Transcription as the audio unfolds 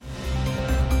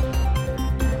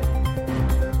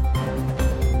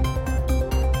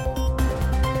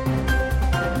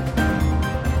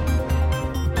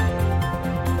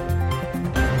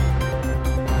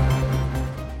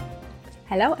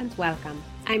Hello and welcome.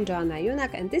 I'm Joanna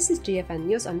Junak and this is GFN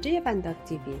News on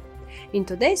GFN.tv. In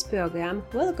today's program,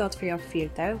 Godfrey of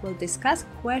Filter will discuss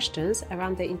questions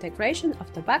around the integration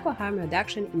of tobacco harm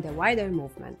reduction in the wider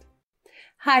movement.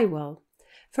 Hi Will.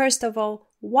 First of all,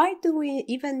 why do we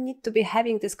even need to be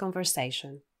having this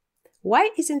conversation? Why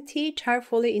isn't THR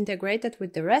fully integrated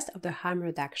with the rest of the harm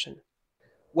reduction?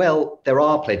 Well, there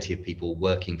are plenty of people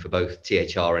working for both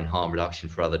THR and harm reduction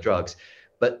for other drugs,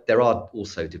 but there are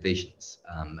also divisions.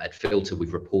 At Filter,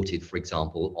 we've reported, for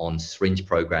example, on syringe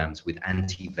programs with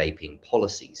anti-vaping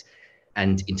policies.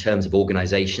 And in terms of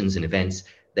organizations and events,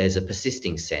 there's a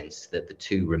persisting sense that the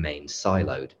two remain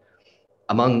siloed.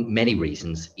 Among many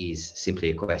reasons is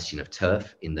simply a question of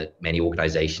turf, in that many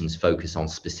organizations focus on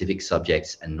specific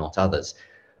subjects and not others.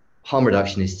 Harm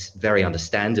reductionists very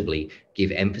understandably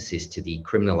give emphasis to the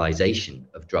criminalization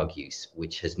of drug use,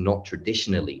 which has not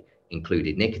traditionally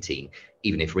included nicotine,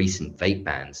 even if recent vape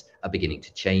bans are beginning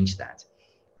to change that.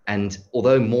 And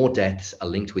although more deaths are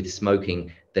linked with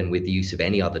smoking than with the use of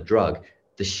any other drug,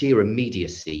 the sheer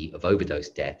immediacy of overdose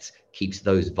deaths keeps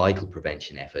those vital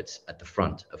prevention efforts at the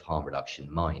front of harm reduction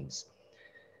minds.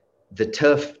 The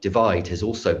turf divide has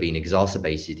also been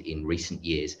exacerbated in recent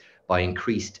years by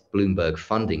increased Bloomberg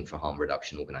funding for harm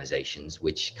reduction organizations,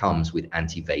 which comes with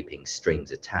anti-vaping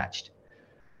strings attached.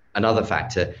 Another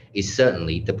factor is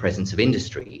certainly the presence of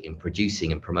industry in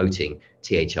producing and promoting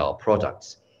THR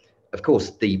products. Of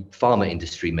course, the pharma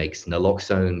industry makes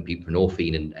naloxone,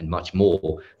 buprenorphine, and much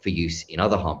more for use in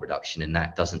other harm reduction, and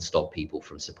that doesn't stop people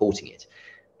from supporting it.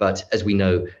 But as we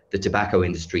know, the tobacco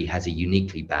industry has a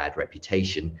uniquely bad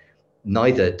reputation.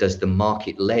 Neither does the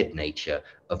market-led nature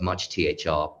of much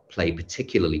THR play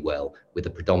particularly well with a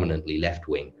predominantly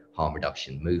left-wing harm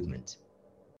reduction movement.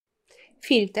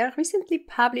 Filter recently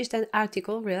published an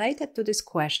article related to these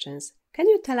questions. Can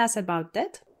you tell us about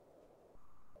that?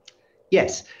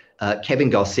 Yes. Kevin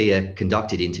Garcia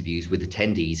conducted interviews with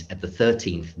attendees at the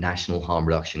 13th National Harm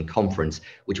Reduction Conference,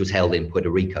 which was held in Puerto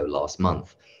Rico last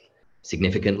month.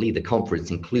 Significantly, the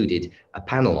conference included a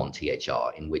panel on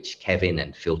THR in which Kevin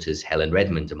and Filter's Helen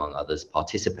Redmond, among others,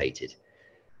 participated.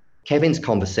 Kevin's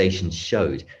conversations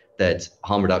showed that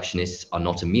harm reductionists are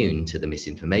not immune to the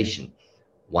misinformation.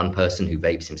 One person who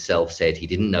vapes himself said he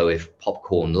didn't know if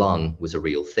popcorn lung was a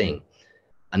real thing.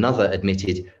 Another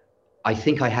admitted, "I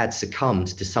think I had succumbed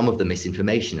to some of the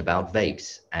misinformation about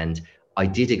vapes, and I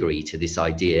did agree to this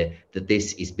idea that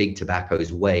this is big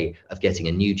tobacco's way of getting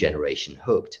a new generation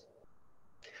hooked."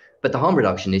 But the harm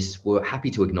reductionists were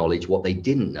happy to acknowledge what they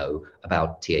didn't know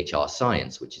about THR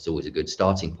science, which is always a good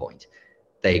starting point.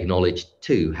 They acknowledged,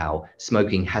 too, how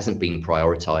smoking hasn't been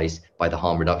prioritized by the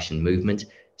harm reduction movement,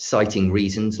 citing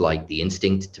reasons like the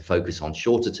instinct to focus on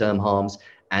shorter-term harms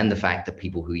and the fact that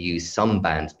people who use some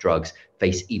banned drugs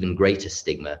face even greater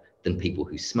stigma than people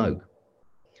who smoke.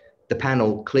 The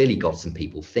panel clearly got some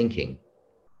people thinking.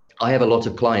 "I have a lot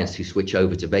of clients who switch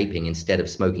over to vaping instead of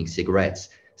smoking cigarettes,"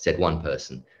 said one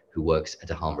person who works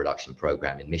at a harm reduction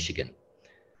program in Michigan.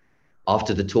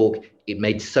 After the talk, it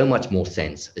made so much more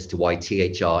sense as to why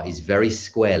THR is very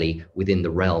squarely within the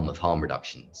realm of harm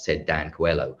reduction, said Dan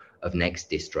Coelho of Next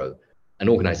Distro, an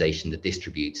organization that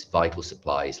distributes vital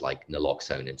supplies like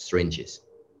naloxone and syringes.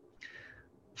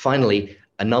 Finally,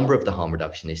 a number of the harm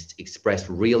reductionists expressed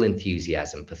real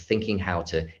enthusiasm for thinking how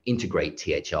to integrate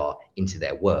THR into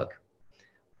their work.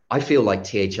 "I feel like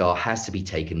THR has to be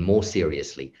taken more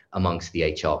seriously amongst the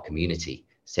HR community,"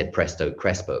 said Presto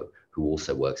Crespo, who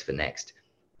also works for Next.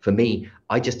 "For me,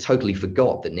 I just totally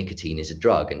forgot that nicotine is a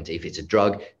drug, and if it's a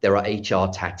drug, there are HR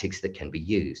tactics that can be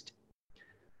used."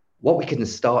 "What we can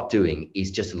start doing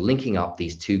is just linking up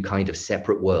these two kind of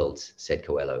separate worlds," said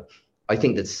Coelho. "I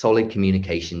think that solid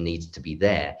communication needs to be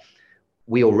there.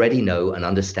 We already know and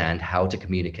understand how to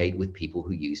communicate with people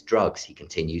who use drugs," he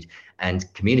continued,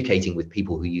 "and communicating with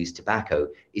people who use tobacco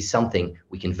is something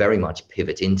we can very much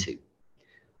pivot into.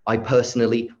 I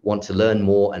personally want to learn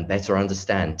more and better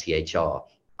understand THR.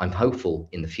 I'm hopeful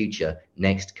in the future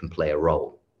Next can play a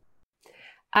role."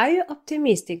 Are you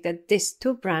optimistic that these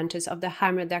two branches of the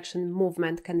harm reduction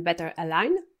movement can better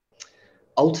align?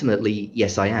 Ultimately,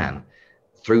 yes, I am.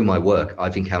 Through my work,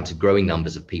 I've encountered growing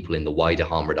numbers of people in the wider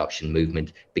harm reduction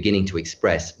movement beginning to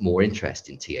express more interest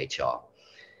in THR.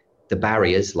 The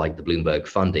barriers, like the Bloomberg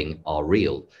funding, are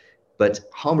real, but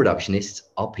harm reductionists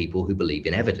are people who believe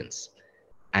in evidence.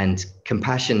 And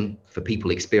compassion for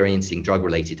people experiencing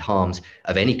drug-related harms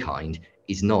of any kind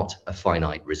is not a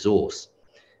finite resource.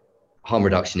 Harm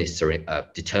reductionists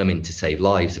are determined to save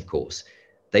lives, of course.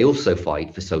 They also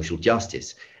fight for social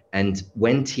justice. And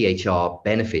when THR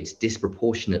benefits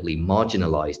disproportionately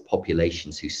marginalized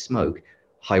populations who smoke,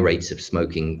 high rates of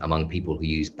smoking among people who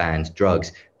use banned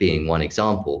drugs being one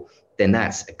example, then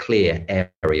that's a clear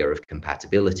area of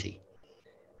compatibility.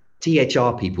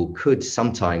 THR people could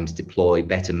sometimes deploy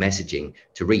better messaging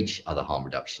to reach other harm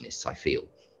reductionists, I feel.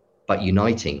 But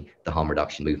uniting the harm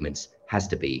reduction movements has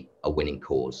to be a winning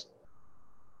cause.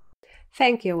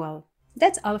 Thank you all.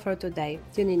 That's all for today.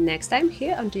 Tune in next time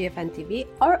here on GFN TV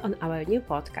or on our new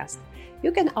podcast.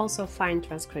 You can also find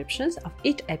transcriptions of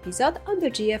each episode on the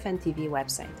GFN TV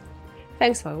website.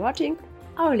 Thanks for watching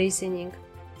or listening.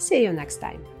 See you next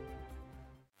time.